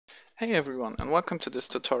Hey everyone, and welcome to this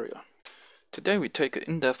tutorial. Today we take an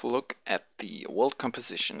in-depth look at the world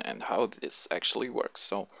composition and how this actually works.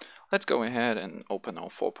 So let's go ahead and open our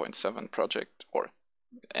 4.7 project or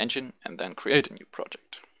engine and then create a new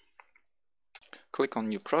project. Click on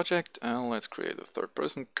new project and let's create a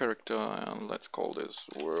third-person character and let's call this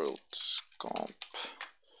world comp.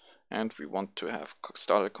 And we want to have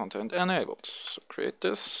starter content enabled. So create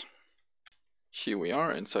this. Here we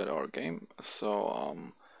are inside our game. So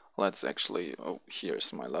let's actually,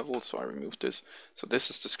 here's my level, so I removed this. So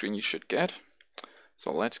this is the screen you should get.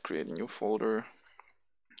 So let's create a new folder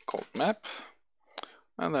called map,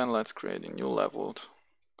 and then let's create a new level,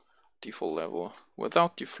 default level,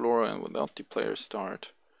 without the floor and without the player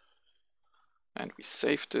start. And we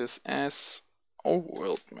save this as our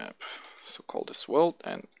world map. So call this world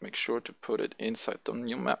and make sure to put it inside the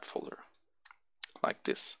new map folder, like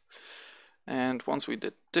this. And once we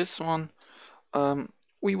did this one,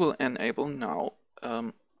 we will enable now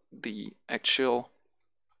the actual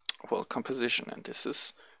world composition, and this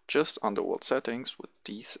is just under world settings with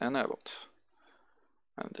these enabled.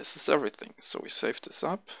 And this is everything. So we save this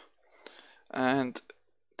up, and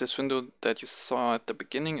this window that you saw at the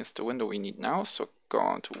beginning is the window we need now. So go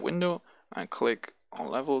on to window and click on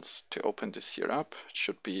levels to open this here up. It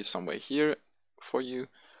should be somewhere here for you,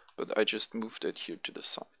 but I just moved it here to the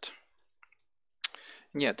side.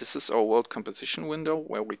 Yeah, this is our world composition window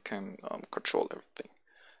where we can control everything.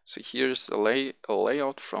 So here's a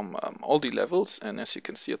layout from all the levels, and as you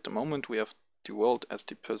can see at the moment we have the world as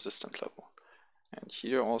the persistent level. And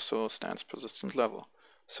here also stands persistent level.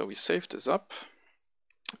 So we save this up,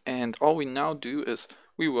 and all we now do is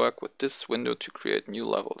we work with this window to create new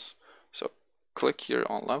levels. So click here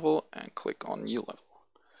on level and click on new level.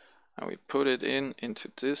 And we put it into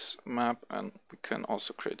this map, and we can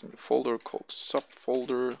also create a new folder called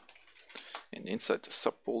subfolder. And inside the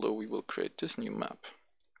subfolder we will create this new map.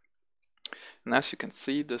 And as you can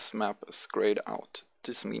see, this map is grayed out.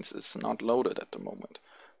 This means it's not loaded at the moment.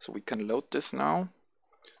 So we can load this now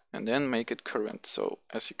and then make it current. So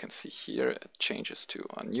as you can see here, it changes to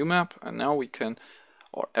a new map, and now we can,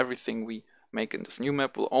 or everything we make in this new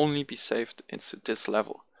map will only be saved into this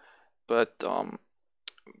level. But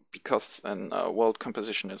because an world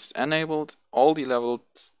composition is enabled, all the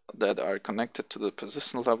levels that are connected to the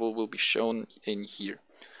persistent level will be shown in here.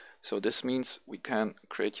 So this means we can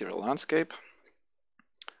create here a landscape,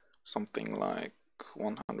 something like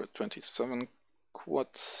 127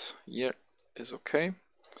 quads here is okay.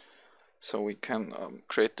 So we can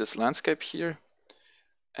create this landscape here,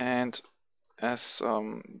 and as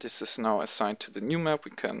this is now assigned to the new map,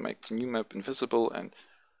 we can make the new map invisible, and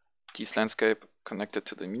this landscape connected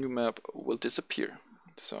to the new map will disappear.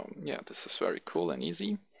 So yeah, this is very cool and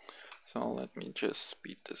easy. So let me just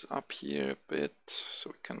speed this up here a bit so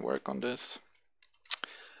we can work on this.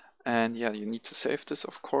 And yeah, you need to save this,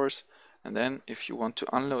 of course, and then if you want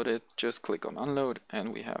to unload it, just click on unload,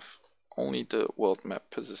 and we have only the world map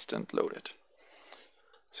persistent loaded.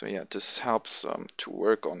 So yeah, this helps to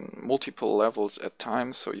work on multiple levels at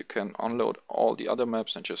times, so you can unload all the other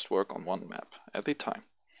maps and just work on one map at a time.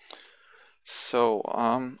 So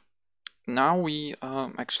now we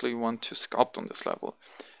actually want to sculpt on this level,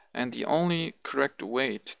 and the only correct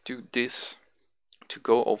way to do this, to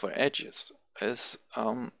go over edges, is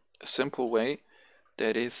a simple way,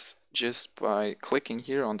 that is just by clicking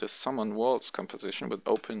here on the summon worlds composition, would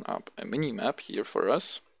open up a mini map here for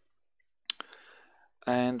us,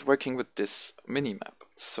 and working with this mini map.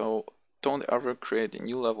 So don't ever create a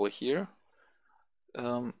new level here,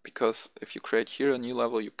 because if you create here a new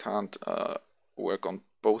level, you can't work on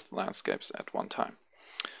both landscapes at one time.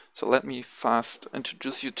 So let me fast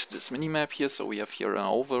introduce you to this minimap here. So we have here an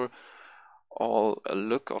overall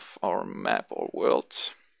look of our map or world.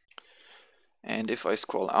 And if I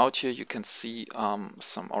scroll out here, you can see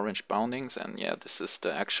some orange boundings, and yeah, this is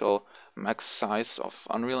the actual max size of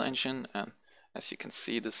Unreal Engine. And as you can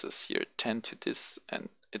see, this is here 10 to this, and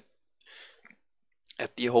it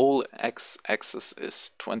at the whole x-axis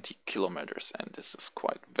is 20 kilometers, and this is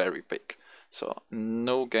quite very big. So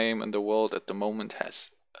no game in the world at the moment has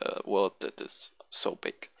a world that is so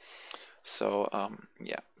big. So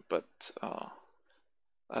yeah, but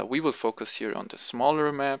we will focus here on the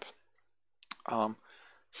smaller map.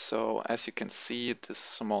 So as you can see, this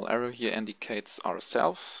small arrow here indicates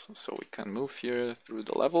ourselves, so we can move here through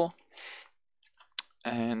the level,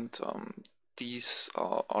 and these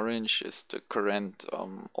orange is the current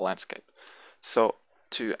landscape. So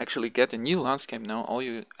to actually get a new landscape now, all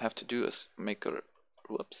you have to do is make a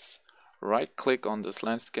right click on this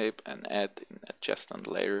landscape and add an adjacent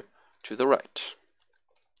layer to the right.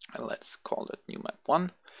 And let's call it new map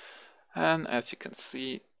 1. And as you can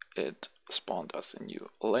see, it spawned us a new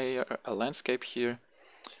layer, a landscape here,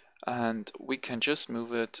 and we can just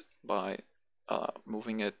move it by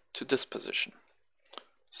moving it to this position.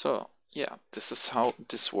 So yeah, this is how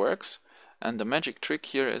this works, and the magic trick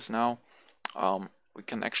here is now we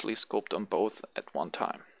can actually sculpt on both at one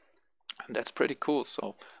time, and that's pretty cool.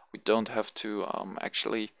 So we don't have to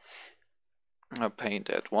actually paint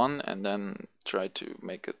at one and then try to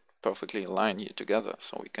make it perfectly align here together.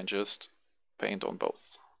 So we can just paint on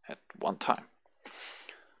both at one time.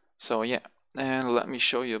 So yeah, and let me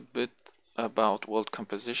show you a bit about world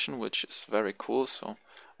composition, which is very cool. So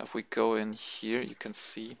if we go in here, you can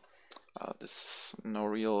see this is no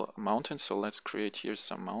real mountain. So let's create here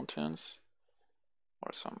some mountains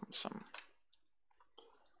or some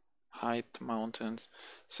height mountains.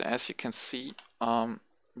 So as you can see,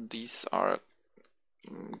 these are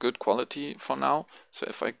good quality for now. So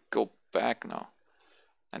if I go back now,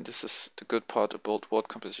 and this is the good part about world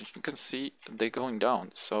composition, you can see they're going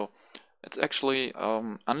down. So it's actually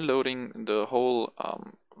unloading the whole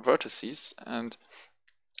vertices and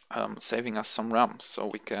saving us some RAM, so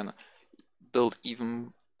we can build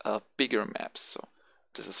even bigger maps. So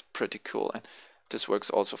this is pretty cool, and this works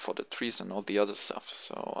also for the trees and all the other stuff.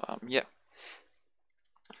 So yeah,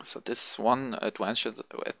 so this is one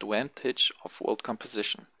advantage of world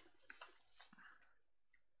composition.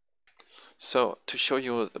 So to show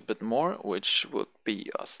you a bit more, which would be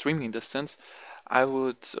a streaming distance, I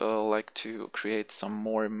would like to create some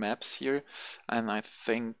more maps here, and I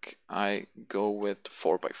think I go with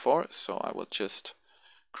 4x4. So I will just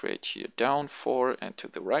create here down 4 and to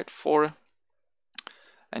the right 4,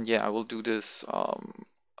 and yeah, I will do this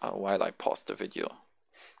while I pause the video.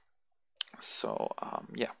 So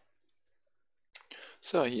yeah,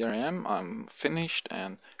 so here I am, I'm finished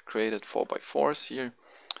and created 4x4s here.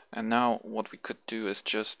 And now what we could do is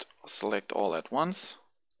just select all at once,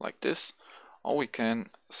 like this, or we can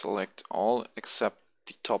select all except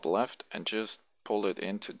the top left and just pull it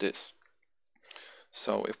into this.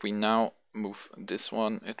 So if we now move this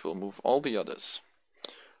one, it will move all the others.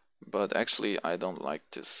 But actually I don't like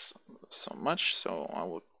this so much, so I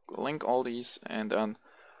will link all these and then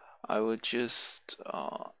I will just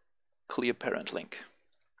clear parent link.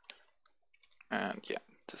 And yeah,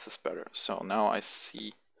 this is better. So now I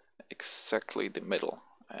see exactly the middle,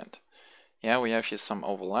 and yeah, we have here some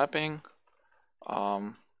overlapping.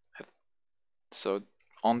 So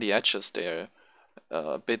on the edges they're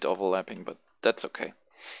a bit overlapping, but that's okay.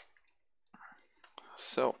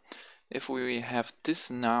 So if we have this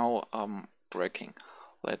now breaking,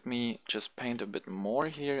 let me just paint a bit more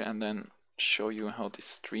here and then show you how the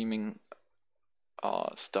streaming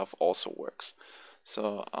stuff also works.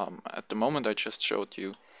 So at the moment I just showed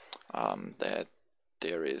you that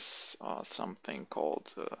there is something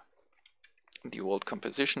called the world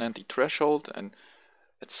composition and the threshold, and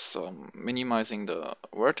it's minimizing the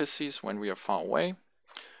vertices when we are far away.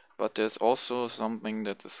 But there's also something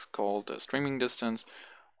that is called the streaming distance,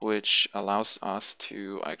 which allows us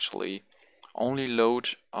to actually only load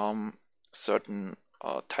certain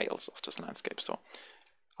tiles of this landscape. So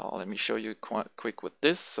let me show you quite quick with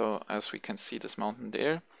this. So as we can see this mountain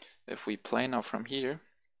there, if we play now from here,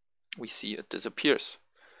 we see it disappears.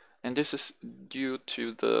 And this is due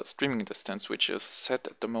to the streaming distance, which is set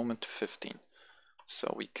at the moment to 15.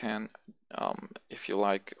 So we can, if you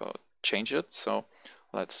like, change it. So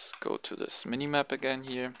let's go to this minimap again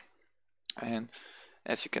here. And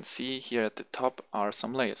as you can see here at the top are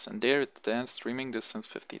some layers, and there it stands streaming distance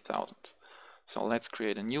 50,000. So let's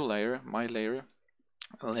create a new layer, my layer.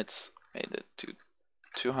 Let's make it to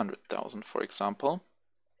 200,000, for example.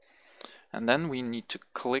 And then we need to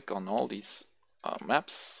click on all these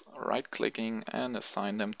maps, right-clicking, and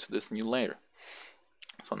assign them to this new layer.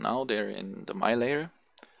 So now they're in the my layer,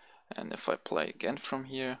 and if I play again from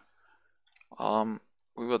here,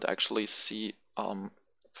 we would actually see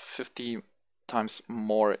 50 times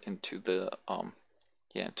more into the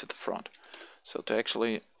into the front. So to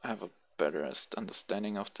actually have a better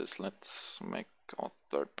understanding of this, let's make our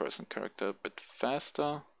third-person character a bit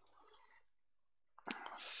faster.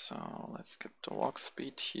 So let's get the walk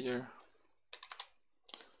speed here.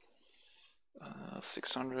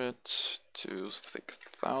 600 to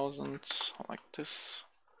 6,000, like this.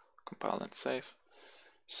 Compile and save.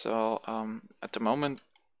 So at the moment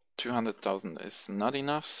 200,000 is not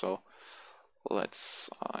enough, so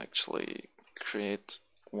let's actually create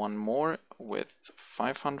one more with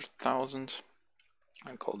 500,000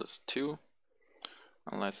 and call this 2,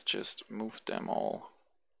 and let's just move them all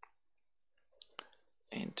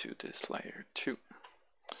into this layer 2.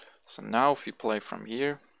 So now if we play from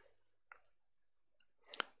here,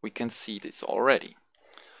 we can see this already.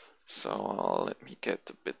 So let me get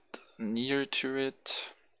a bit near to it,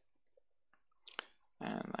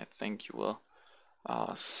 and I think you will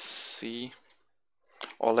see.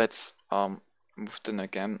 Or let's move then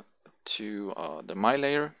again to the My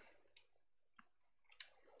layer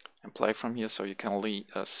and play from here, so you can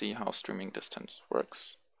see how streaming distance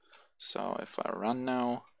works. So if I run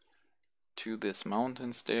now to these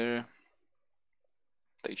mountains there,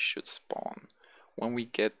 they should spawn when we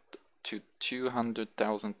get to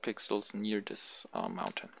 200,000 pixels near this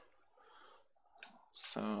mountain.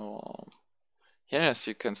 So yeah, as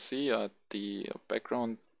you can see, the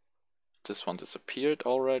background, this one disappeared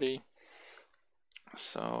already.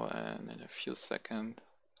 So and in a few seconds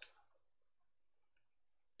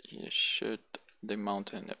here should the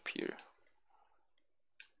mountain appear.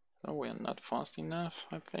 So we're not fast enough,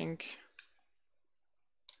 I think.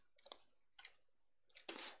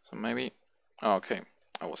 So maybe, okay,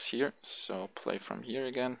 I was here, so play from here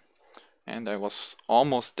again, and I was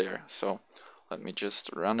almost there. So let me just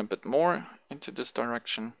run a bit more into this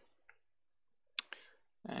direction,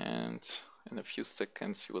 and in a few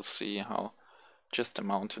seconds you will see how just a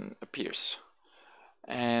mountain appears.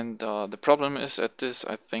 And the problem is at this,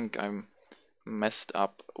 I think I'm messed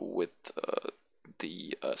up with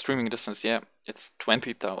the streaming distance. Yeah, it's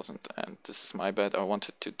 20,000, and this is my bad. I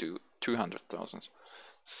wanted to do 200,000.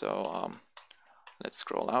 So let's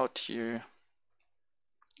scroll out here.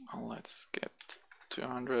 Let's get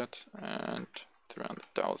 200 and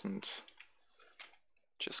 300,000.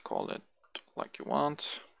 Just call it like you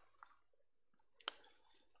want.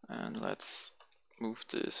 And let's move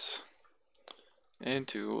this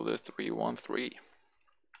into the 313.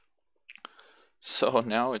 So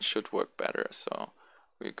now it should work better. So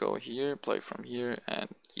we go here, play from here, and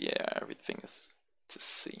yeah, everything is to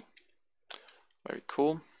see. Very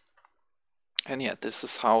cool. And yeah, this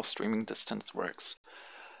is how streaming distance works.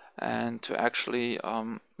 And to actually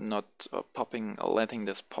not letting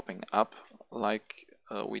this popping up like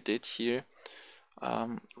we did here,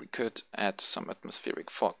 we could add some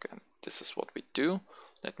atmospheric fog, and this is what we do.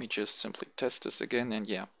 Let me just simply test this again, and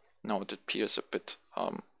yeah, now it appears a bit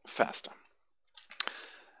faster.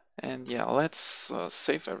 And yeah, let's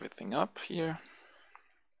save everything up here.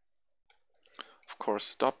 Of course,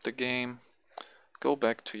 stop the game, go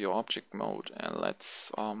back to your object mode, and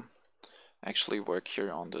let's actually work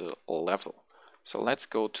here on the level. So let's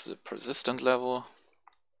go to the persistent level,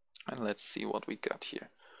 and let's see what we got here.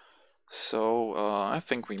 So I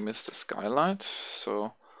think we missed a skylight,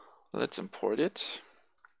 so let's import it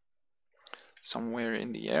somewhere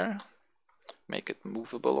in the air, make it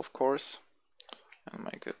movable, of course, and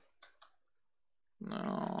make it,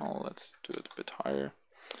 no, let's do it a bit higher,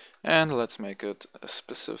 and let's make it a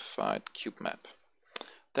specified cube map.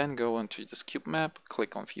 Then go into this cube map,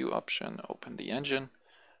 click on view option, open the engine,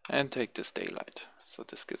 and take this daylight. So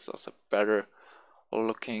this gives us a better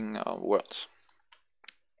looking world.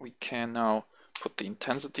 We can now put the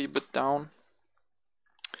intensity a bit down,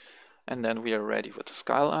 and then we are ready with the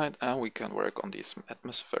skylight, and we can work on this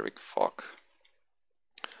atmospheric fog.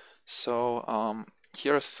 So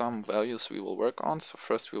here are some values we will work on. So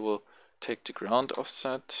first we will take the ground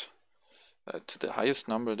offset to the highest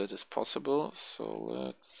number that is possible. So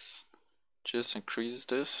let's just increase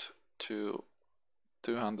this to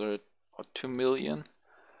 200 or 2 million.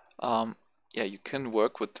 Yeah, you can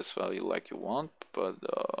work with this value like you want, but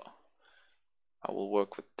I will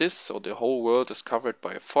work with this, so the whole world is covered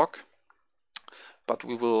by a fog, but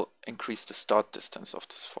we will increase the start distance of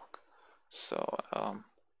this fog. So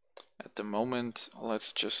at the moment,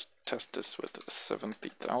 let's just test this with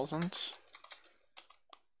 70,000,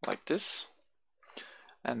 like this.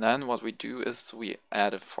 And then what we do is we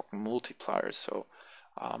add a fog multiplier. So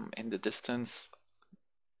in the distance,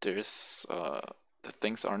 there's the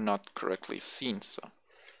things are not correctly seen. So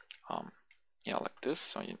yeah, like this.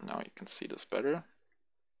 So now you can see this better.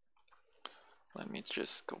 Let me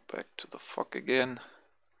just go back to the fog again.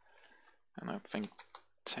 And I think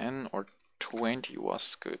 10 or 20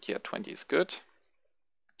 was good. Yeah, 20 is good.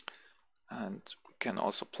 And we can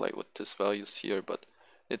also play with these values here, but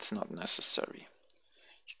it's not necessary.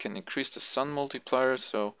 You can increase the sun multiplier,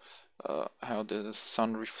 so how the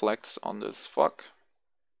sun reflects on this fog.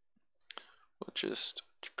 We'll just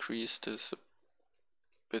decrease this a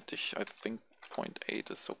bit. I think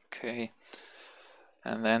 0.8 is okay.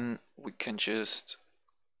 And then we can just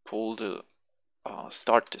pull the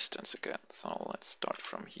start distance again. So let's start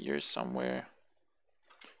from here somewhere.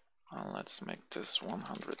 Let's make this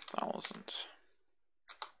 100,000.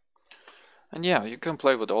 And yeah, you can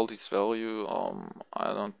play with all these values.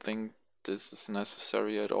 I don't think this is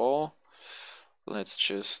necessary at all. Let's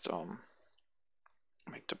just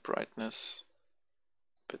make the brightness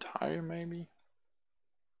a bit higher maybe.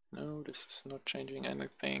 No, this is not changing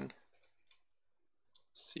anything.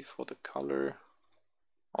 See for the color,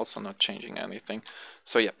 also not changing anything.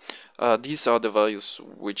 So yeah, these are the values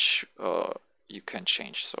which you can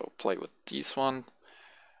change. So play with this one,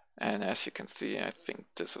 and as you can see, I think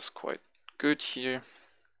this is quite good here.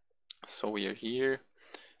 So we are here,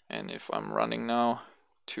 and if I'm running now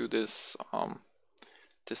to this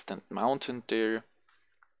distant mountain there,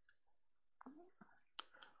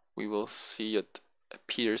 we will see it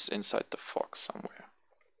appears inside the fog somewhere.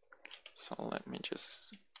 So let me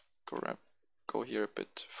just go here a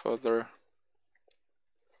bit further.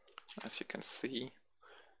 As you can see,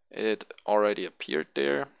 it already appeared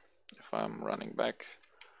there. If I'm running back,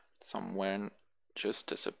 somewhere just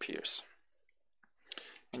disappears.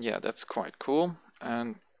 And yeah, that's quite cool.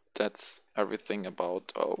 And that's everything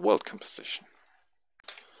about world composition.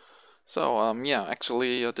 So yeah,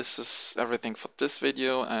 actually this is everything for this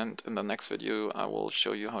video, and in the next video I will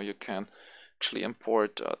show you how you can actually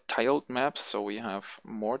import tiled maps. So we have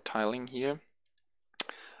more tiling here,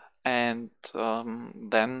 and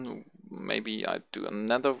then maybe I do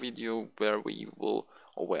another video where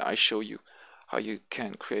where I show you how you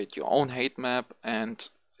can create your own hate map and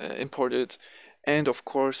import it, and of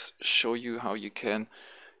course show you how you can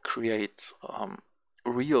create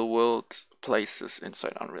real world places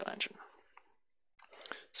inside Unreal Engine.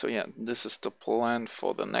 So yeah, this is the plan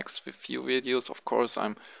for the next few videos. Of course,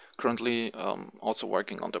 I'm currently also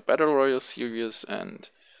working on the Battle Royale series, and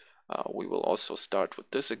we will also start with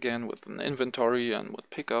this again with an inventory and with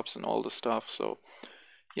pickups and all the stuff. So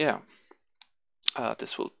yeah,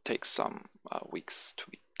 this will take some weeks to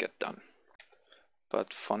get done.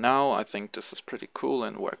 But for now, I think this is pretty cool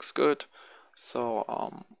and works good.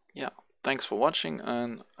 So yeah, thanks for watching,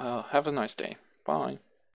 and have a nice day. Bye.